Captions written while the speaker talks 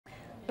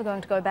We're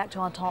going to go back to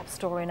our top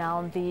story now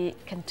on the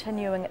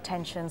continuing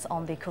tensions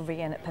on the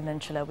Korean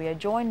Peninsula. We are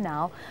joined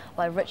now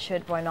by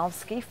Richard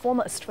Broinowski,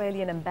 former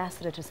Australian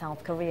ambassador to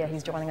South Korea.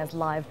 He's joining us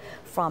live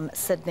from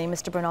Sydney.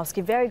 Mr.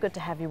 Broinowski, very good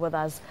to have you with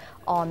us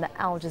on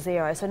Al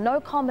Jazeera. So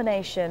no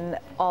combination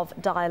of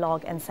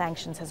dialogue and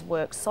sanctions has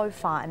worked so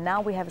far, and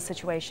now we have a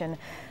situation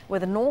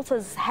where the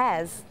North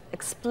has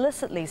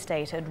explicitly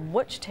stated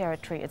which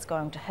territory it's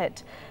going to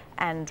hit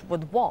and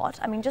with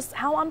what. I mean, just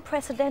how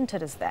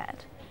unprecedented is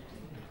that?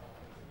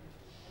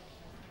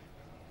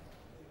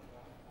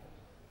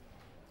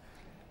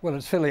 Well,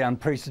 it's fairly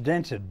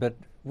unprecedented, but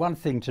one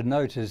thing to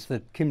note is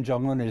that Kim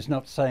Jong-un is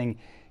not saying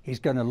he's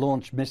going to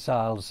launch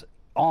missiles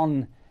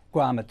on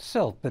Guam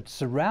itself, but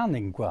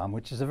surrounding Guam,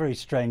 which is a very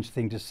strange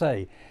thing to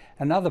say.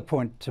 Another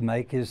point to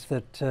make is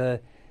that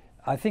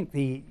I think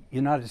the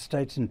United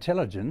States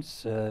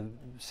intelligence,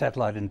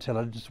 satellite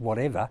intelligence,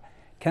 whatever,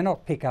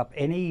 cannot pick up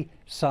any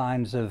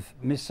signs of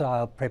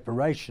missile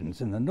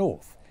preparations in the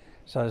north.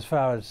 So as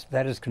far as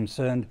that is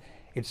concerned,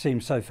 it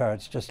seems so far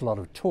it's just a lot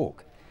of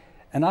talk.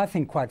 And I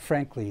think, quite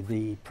frankly,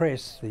 the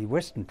press, the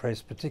Western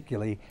press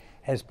particularly,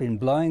 has been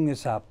blowing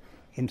this up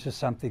into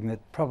something that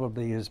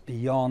probably is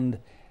beyond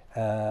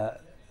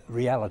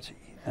reality.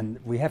 And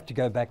we have to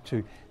go back to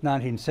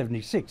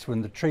 1976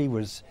 when the tree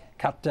was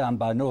cut down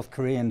by North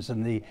Koreans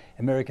and the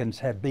Americans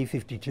had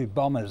B-52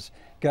 bombers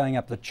going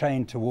up the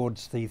chain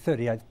towards the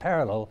 38th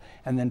parallel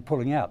and then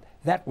pulling out.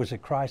 That was a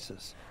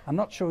crisis. I'm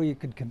not sure you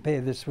could compare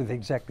this with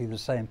exactly the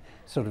same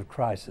sort of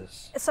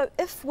crisis. So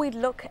if we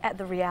look at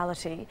the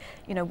reality,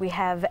 you know, we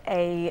have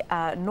a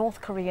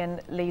North Korean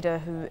leader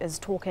who is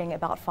talking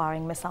about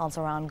firing missiles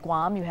around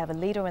Guam. You have a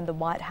leader in the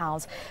White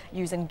House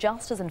using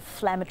just as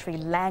inflammatory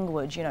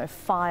language, you know,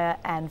 fire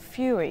and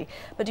fury.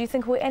 But do you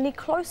think we're any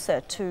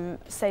closer to,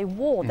 say,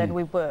 war than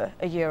we were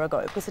a year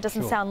ago? Because it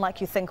doesn't sound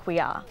like you think we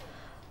are.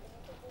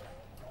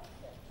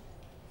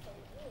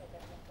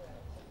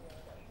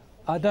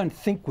 I don't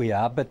think we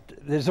are, but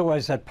there's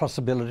always that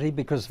possibility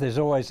because there's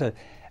always a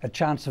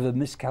chance of a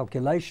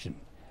miscalculation.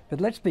 But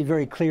let's be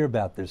very clear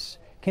about this.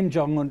 Kim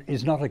Jong-un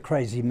is not a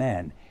crazy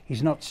man.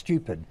 He's not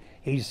stupid.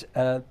 He's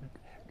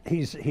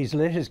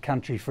led his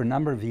country for a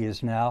number of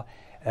years now,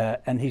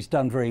 and he's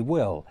done very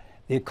well.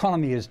 The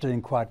economy is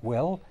doing quite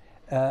well.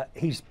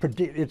 It's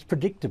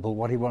predictable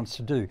what he wants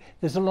to do.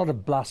 There's a lot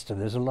of bluster.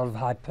 There's a lot of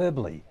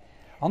hyperbole.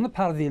 On the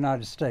part of the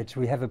United States,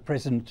 we have a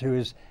president who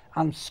is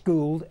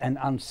unschooled and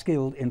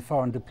unskilled in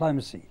foreign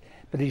diplomacy,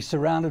 but he's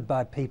surrounded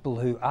by people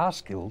who are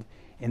skilled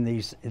in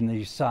these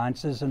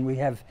sciences, and we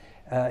have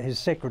his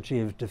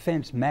Secretary of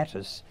Defense,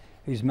 Mattis,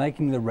 who's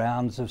making the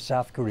rounds of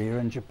South Korea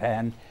and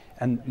Japan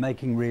and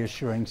making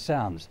reassuring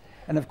sounds.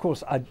 And of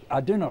course,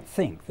 I do not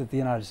think that the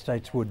United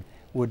States would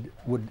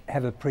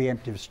have a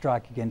preemptive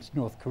strike against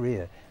North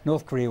Korea.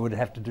 North Korea would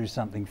have to do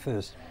something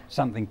first,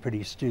 something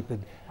pretty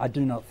stupid. I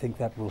do not think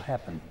that will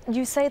happen.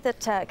 You say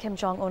that Kim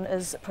Jong-un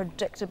is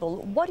predictable.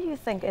 What do you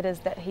think it is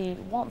that he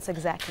wants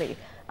exactly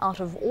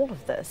out of all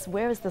of this?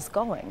 Where is this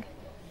going?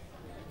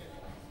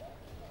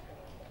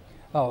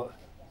 Oh,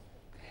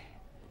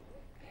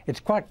 it's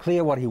quite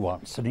clear what he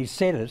wants, and he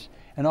said it,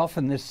 and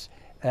often this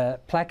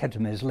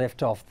placatum is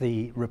left off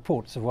the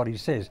reports of what he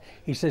says.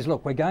 He says,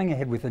 look, we're going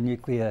ahead with a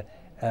nuclear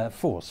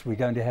force. We're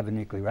going to have a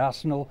nuclear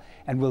arsenal,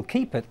 and we'll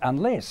keep it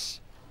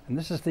unless, and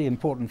this is the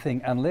important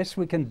thing, unless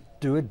we can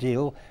do a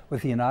deal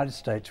with the United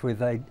States where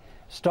they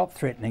stop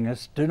threatening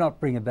us, do not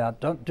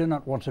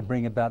want to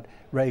bring about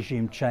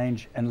regime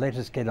change, and let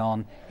us get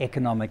on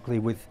economically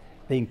with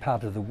being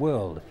part of the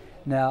world.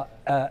 Now,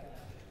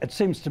 it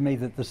seems to me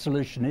that the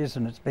solution is,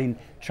 and it's been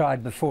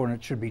tried before and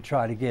it should be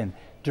tried again,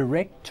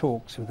 direct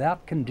talks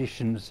without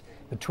conditions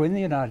between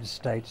the United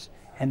States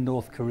and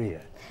North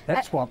Korea.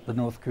 That's what the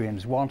North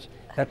Koreans want.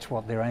 That's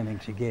what they're aiming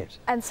to get.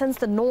 And since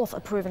the North are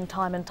proving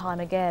time and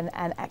time again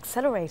and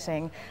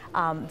accelerating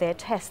their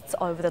tests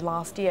over the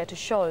last year to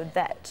show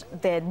that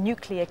their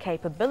nuclear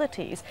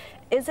capabilities,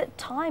 is it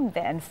time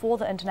then for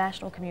the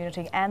international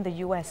community and the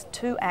US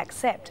to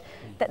accept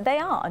that they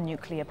are a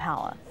nuclear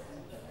power?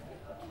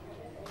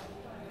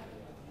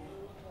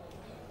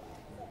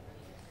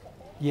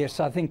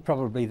 Yes, I think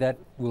probably that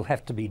will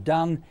have to be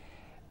done.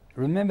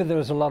 Remember, there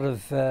was a lot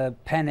of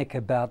panic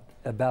about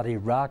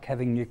Iraq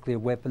having nuclear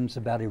weapons,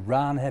 about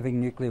Iran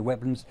having nuclear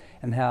weapons,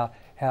 and how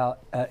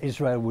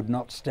Israel would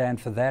not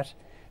stand for that.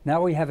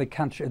 Now we have a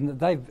country,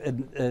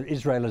 and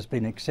Israel has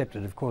been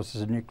accepted, of course,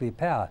 as a nuclear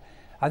power.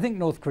 I think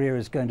North Korea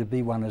is going to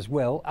be one as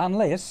well,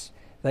 unless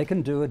they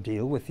can do a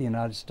deal with the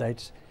United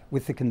States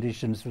with the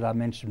conditions that I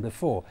mentioned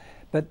before.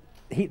 But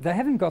they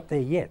haven't got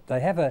there yet. They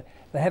have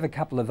a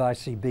couple of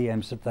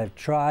ICBMs that they've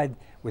tried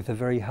with a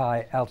very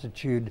high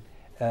altitude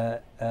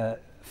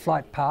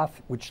flight path,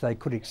 which they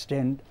could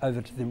extend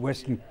over to the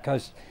western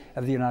coast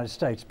of the United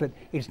States. But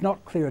it's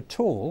not clear at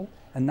all,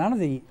 and none of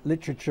the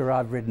literature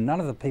I've read and none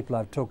of the people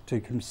I've talked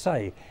to can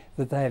say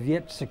that they have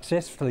yet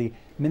successfully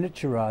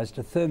miniaturized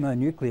a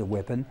thermonuclear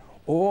weapon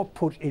or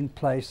put in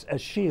place a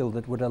shield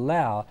that would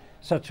allow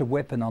such a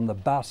weapon on the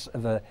bus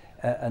of an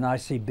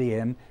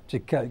ICBM to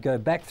go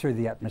back through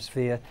the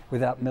atmosphere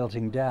without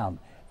melting down.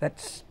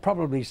 That's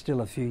probably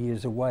still a few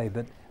years away,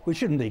 but we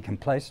shouldn't be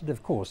complacent,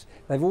 of course.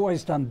 They've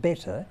always done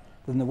better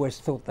than the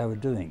West thought they were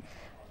doing.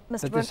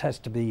 But this has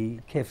to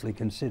be carefully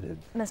considered.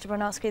 Mr.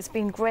 Broinowski, it's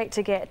been great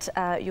to get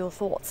your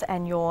thoughts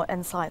and your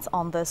insights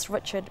on this.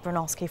 Richard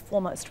Broinowski,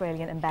 former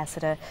Australian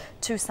ambassador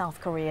to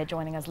South Korea,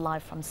 joining us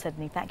live from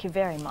Sydney. Thank you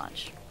very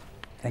much.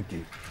 Thank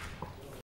you.